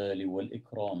الجلال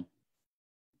والإكرام.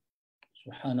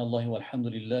 سبحان الله والحمد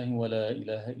لله ولا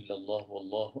إله إلا الله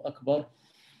والله أكبر،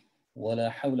 ولا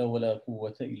حول ولا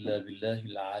قوة إلا بالله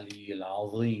العلي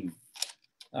العظيم.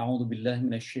 أعوذ بالله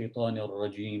من الشيطان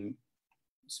الرجيم.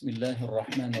 بسم الله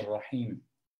الرحمن الرحيم.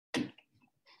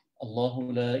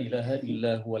 الله لا إله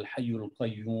إلا هو الحي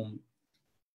القيوم،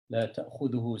 لا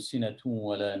تأخذه سنة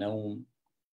ولا نوم،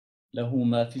 له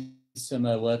ما في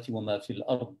السماوات وما في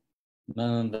الأرض،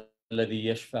 من ذا الذي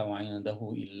يشفع عنده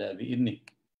إلا بإذنه،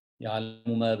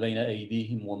 يعلم ما بين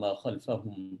أيديهم وما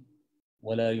خلفهم،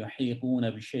 ولا يحيطون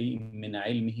بشيء من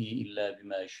علمه إلا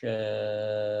بما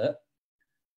شاء،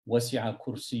 وسع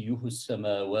كرسيه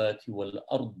السماوات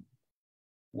والأرض،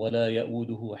 ولا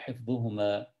يؤوده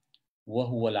حفظهما،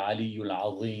 وهو العلي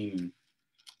العظيم.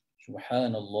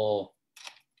 سبحان الله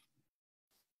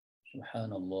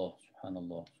سبحان الله سبحان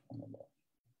الله سبحان الله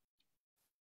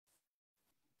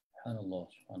سبحان الله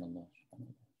سبحان الله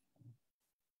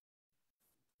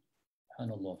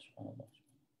سبحان الله سبحان الله.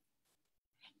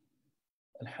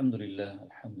 الحمد لله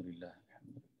الحمد لله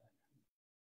الحمد لله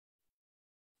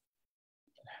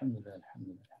الحمد لله الحمد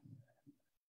لله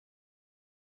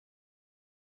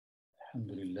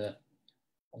الحمد لله.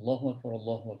 الله أكبر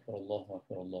الله أكبر الله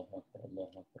أكبر الله أكبر الله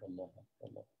أكبر الله أكبر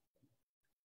الله.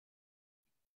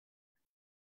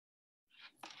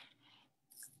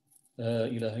 لا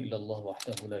إله إلا الله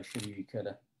وحده لا شريك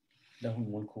له، له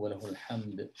الملك وله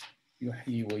الحمد،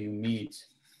 يحيي ويميت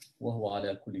وهو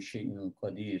على كل شيء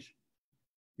قدير.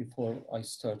 Before I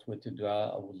start with the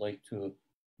dua, I would like to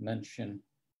mention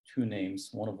two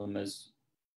names. One of them is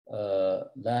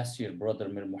last year brother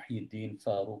Mir Muhyiddin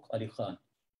Farooq Ali Khan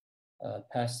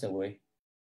passed away.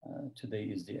 Today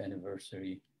is the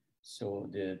anniversary, so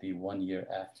the 1 year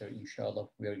after, inshallah,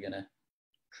 we are gonna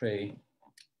pray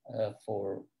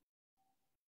for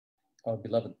our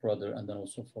beloved brother, and then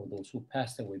also for those who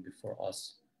passed away before us.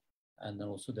 And then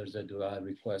also there's a dua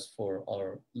request for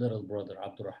our little brother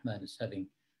Abdurrahman is having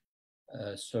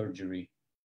surgery,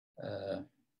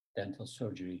 dental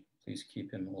surgery. Please keep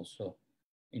him also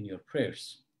in your prayers.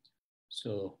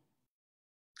 So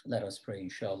let us pray,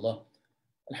 inshallah.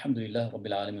 Alhamdulillah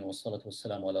Rabbil Alamin, wa salatu wa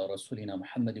salamu ala rasulina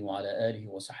Muhammadin wa ala alihi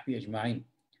wa sahbihi ajma'in.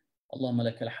 Allahumma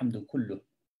laka alhamdu kullu.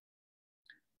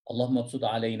 اللهم ابسط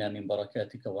علينا من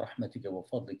بركاتك ورحمتك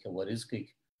وفضلك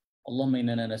ورزقك. اللهم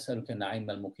إننا نسألك النعيم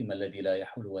المقيم الذي لا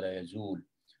يحول ولا يزول.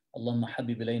 اللهم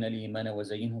حبب إلينا الإيمان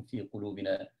وزينه في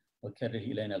قلوبنا، وكره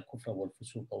إلينا الكفر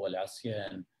والفسوق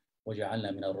والعصيان،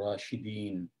 واجعلنا من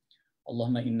الراشدين.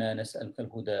 اللهم إنا نسألك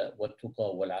الهدى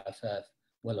والتقى والعفاف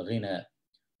والغنى.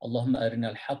 اللهم أرنا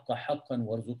الحق حقا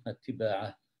وارزقنا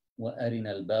اتباعه،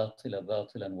 وأرنا الباطل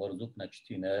باطلا وارزقنا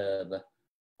اجتنابه.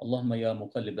 اللهم يا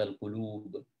مقلب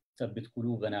القلوب ثبت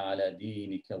قلوبنا على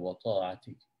دينك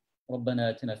وطاعتك. ربنا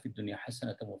آتنا في الدنيا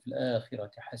حسنة وفي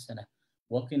الآخرة حسنة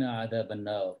وقنا عذاب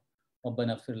النار.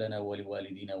 ربنا اغفر لنا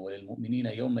ولوالدينا وللمؤمنين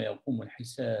يوم يقوم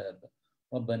الحساب.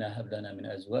 ربنا هب لنا من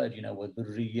أزواجنا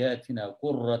وذرياتنا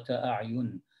قرة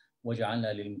أعين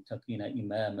واجعلنا للمتقين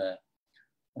إماما.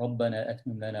 ربنا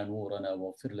أتمم لنا نورنا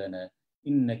واغفر لنا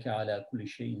إنك على كل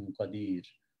شيء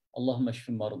قدير. اللهم اشف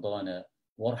مرضانا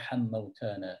وارحم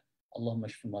موتانا. اللهم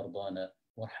اشف مرضانا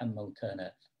وارحم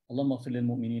موتانا. اللهم اغفر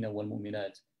للمؤمنين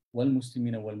والمؤمنات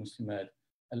والمسلمين والمسلمات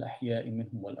الأحياء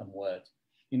منهم والأموات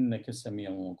إنك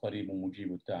سميع قريب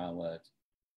مجيب الدعوات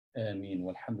آمين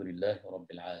والحمد لله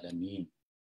رب العالمين.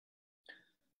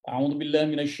 أعوذ بالله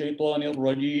من الشيطان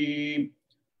الرجيم.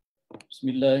 بسم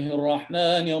الله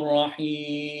الرحمن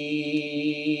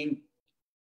الرحيم.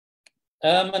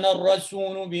 آمن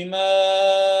الرسول بما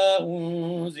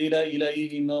أنزل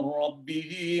إليه من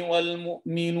ربه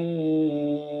والمؤمنون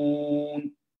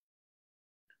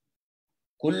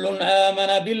كل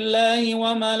آمن بالله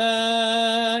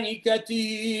وملائكته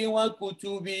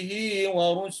وكتبه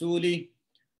ورسله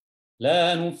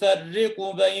لا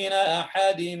نفرق بين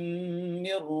أحد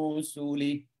من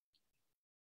رسله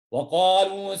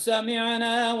وقالوا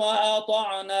سمعنا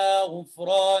وأطعنا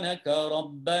غفرانك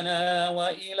ربنا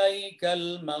وإليك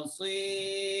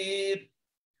المصير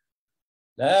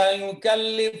لا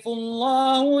يكلف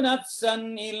الله نفسا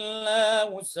إلا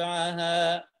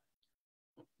وسعها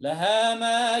لها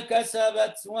ما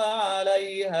كسبت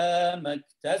وعليها ما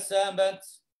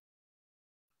اكتسبت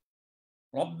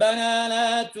ربنا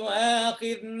لا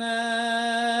تؤاخذنا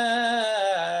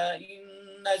إن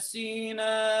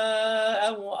نسينا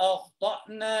أو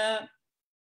أخطأنا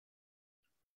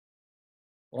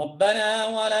ربنا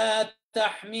ولا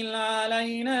تحمل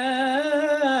علينا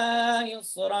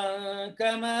إصرا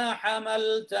كما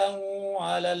حملته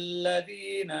على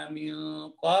الذين من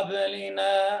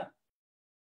قبلنا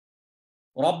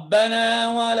ربنا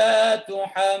ولا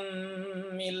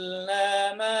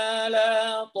تحملنا ما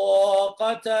لا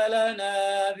طاقة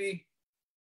لنا به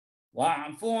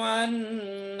واعف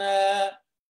عنا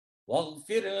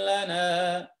واغفر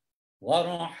لنا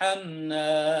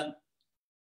وارحمنا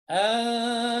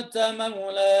أنت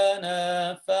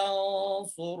مولانا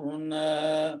فانصرنا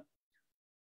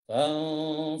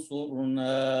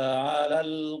على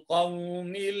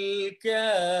القوم الكافرين.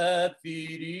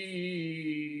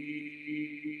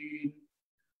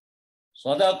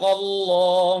 صدق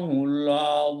الله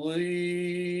العظيم.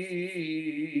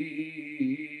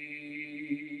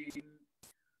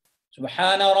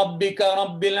 سبحان ربك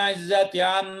رب العزة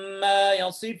عما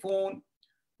يصفون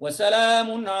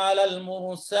وسلام على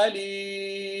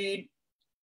المرسلين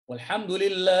والحمد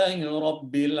لله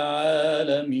رب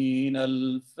العالمين.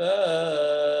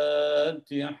 الفاتحة.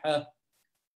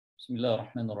 بسم الله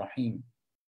الرحمن الرحيم.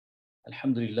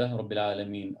 الحمد لله رب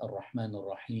العالمين الرحمن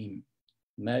الرحيم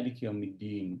مالك يوم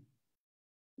الدين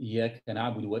إياك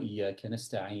نعبد وإياك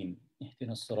نستعين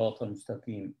اهدنا الصراط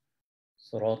المستقيم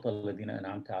صراط الذين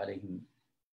أنعمت عليهم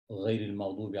غير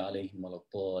المغضوب عليهم ولا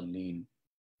الضالين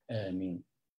آمين.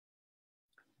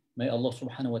 May Allah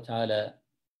subhanahu wa ta'ala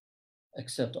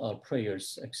accept our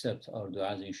prayers, accept our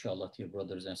du'as, inshallah, dear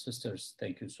brothers and sisters.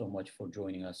 Thank you so much for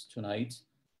joining us tonight.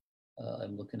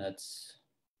 I'm looking at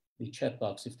the chat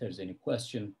box if there's any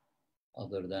question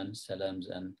other than salams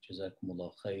and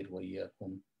jazakumullah khair wa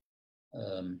iyyakum.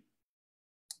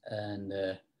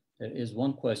 There is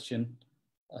one question.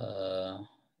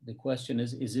 The question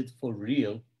is it for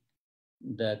real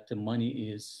that the money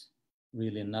is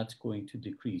really not going to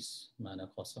decrease?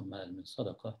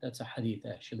 That's a hadith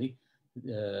actually.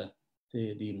 The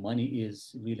money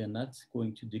is really not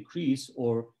going to decrease,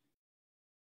 or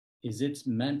is it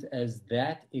meant as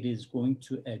that it is going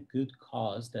to a good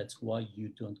cause? That's why you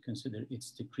don't consider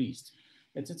it's decreased.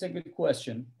 It's a good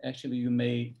question. Actually, you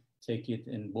may take it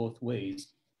in both ways.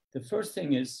 The first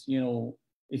thing is,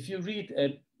 if you read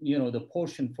the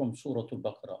portion from Surah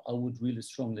Al-Baqarah, I would really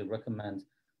strongly recommend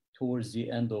towards the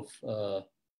end of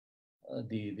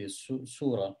the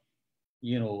surah,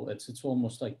 it's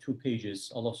almost like 2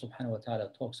 pages. Allah subhanahu wa ta'ala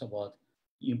talks about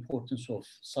the importance of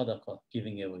sadaqah,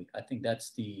 giving away. I think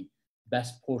that's the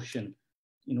best portion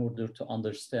in order to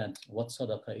understand what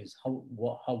sadaqah is,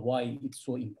 why it's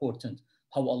so important,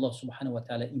 how Allah subhanahu wa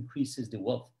ta'ala increases the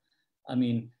wealth. I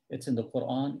mean, it's in the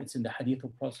Qur'an, it's in the hadith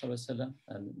of Prophet ﷺ,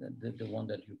 and the one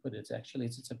that you put, it's a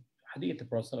hadith. The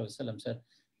Prophet ﷺ said,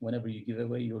 whenever you give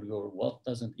away, your wealth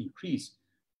doesn't increase.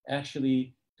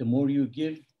 Actually, the more you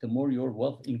give, the more your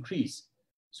wealth increase.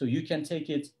 So you can take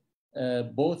it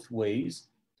both ways.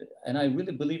 And I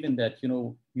really believe in that.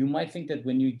 You might think that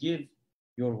when you give,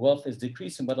 your wealth is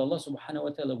decreasing, but Allah subhanahu wa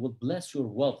ta'ala will bless your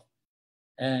wealth.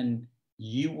 And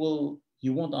you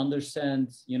won't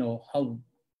understand, how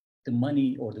the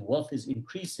money or the wealth is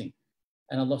increasing.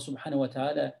 And Allah subhanahu wa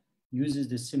ta'ala uses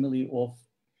the simile of,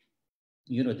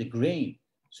 the grain.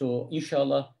 So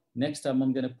inshallah, next time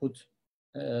I'm going to put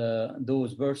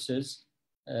those verses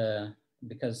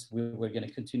because we're going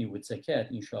to continue with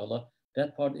zakat, inshallah.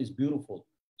 That part is beautiful.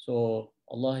 So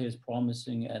Allah is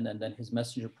promising, and then His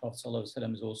Messenger Prophet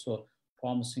ﷺ is also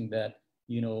promising that,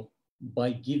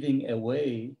 by giving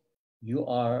away, you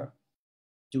are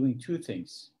doing two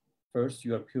things. First,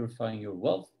 you are purifying your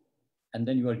wealth, and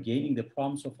then you are gaining the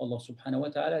promise of Allah subhanahu wa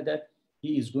ta'ala that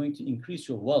He is going to increase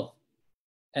your wealth.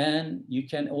 And you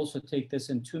can also take this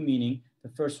in two meaning. The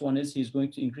first one is He's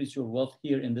going to increase your wealth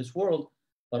here in this world,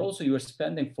 but also you are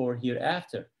spending for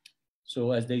hereafter.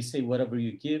 So as they say, whatever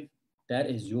you give, that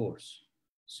is yours.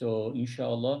 So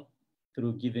inshallah,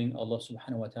 through giving, Allah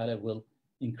subhanahu wa ta'ala will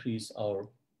increase our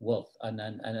wealth. And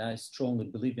I strongly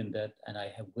believe in that, and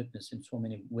I have witnessed in so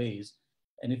many ways.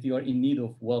 And if you are in need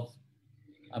of wealth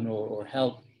or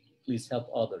help, please help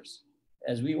others.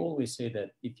 As we always say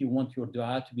that if you want your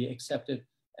dua to be accepted,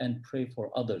 and pray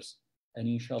for others, and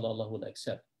inshallah Allah will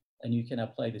accept. And you can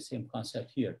apply the same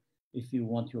concept here. If you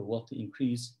want your wealth to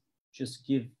increase, just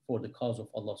give for the cause of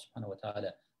Allah subhanahu wa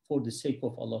ta'ala, for the sake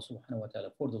of Allah subhanahu wa ta'ala,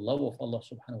 for the love of Allah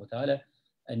subhanahu wa ta'ala,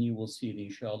 and you will see,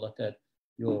 inshallah, that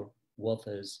your wealth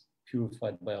is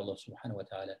purified by Allah subhanahu wa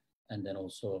ta'ala, and then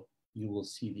also you will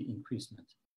see the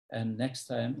increasement. And next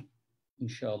time,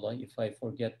 inshallah, if I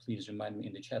forget, please remind me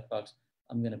in the chat box.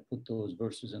 I'm going to put those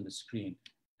verses on the screen.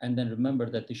 And then remember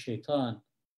that the shaitan,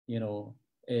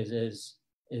 is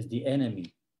the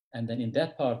enemy. And then in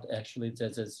that part, actually, it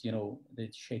says, the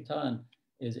shaitan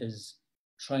is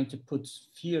trying to put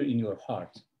fear in your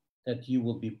heart that you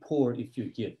will be poor if you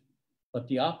give. But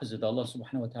the opposite, Allah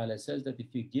subhanahu wa ta'ala says that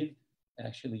if you give,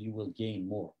 actually you will gain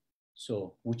more.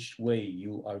 So which way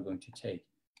you are going to take?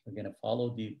 We're going to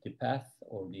follow the path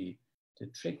or the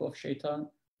trick of shaitan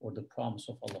or the promise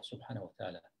of Allah subhanahu wa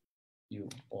ta'ala? You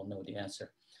all know the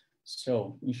answer.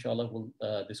 So inshallah, we'll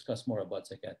discuss more about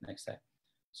zakat next time.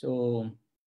 So,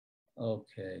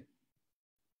 okay.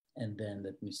 And then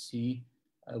let me see.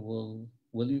 Will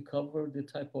you cover the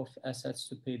type of assets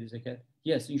to pay the zakat?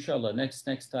 Yes, inshallah.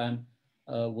 Next time,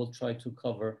 we'll try to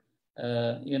cover.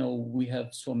 We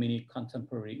have so many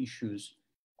contemporary issues.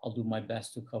 I'll do my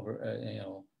best to cover.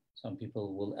 Some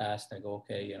people will ask, like,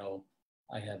 okay,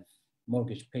 I have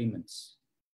mortgage payments,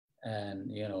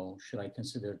 and should I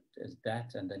consider it as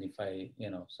that? And then if I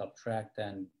subtract,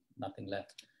 then nothing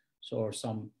left. So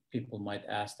some people might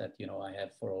ask that I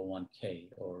have 401k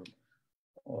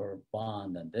or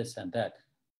bond and this and that.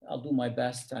 I'll do my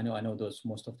best. I know those,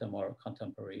 most of them are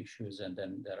contemporary issues, and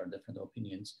then there are different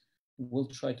opinions. We'll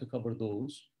try to cover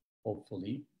those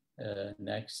hopefully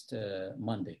next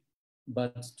Monday.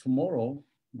 But tomorrow,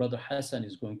 Brother Hassan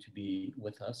is going to be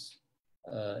with us.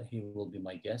 He will be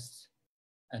my guest.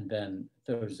 And then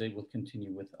Thursday, we'll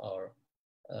continue with our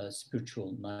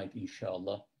spiritual night,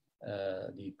 inshallah,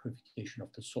 the purification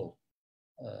of the soul,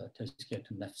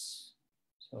 tazkiyatun nafs.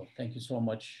 So thank you so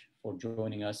much for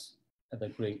joining us. Have a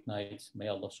great night. May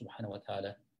Allah subhanahu wa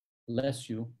ta'ala bless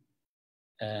you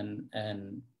and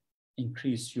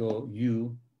increase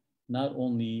you not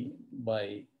only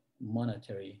by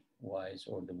monetary wise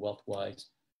or the wealth wise,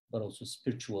 but also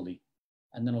spiritually.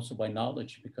 And then also by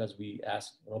knowledge, because we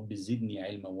ask, Rabbi zidni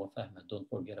ilma wa fahma. Don't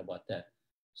forget about that.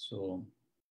 So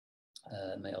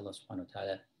may Allah subhanahu wa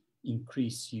ta'ala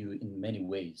increase you in many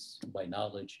ways, by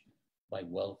knowledge, by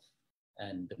wealth,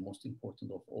 and the most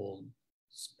important of all,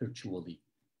 spiritually,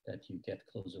 that you get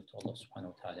closer to Allah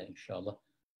subhanahu wa ta'ala, inshallah.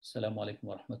 Assalamu alaikum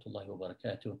wa rahmatullahi wa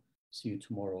barakatuh. See you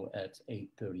tomorrow at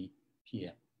 8:30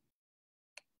 p.m.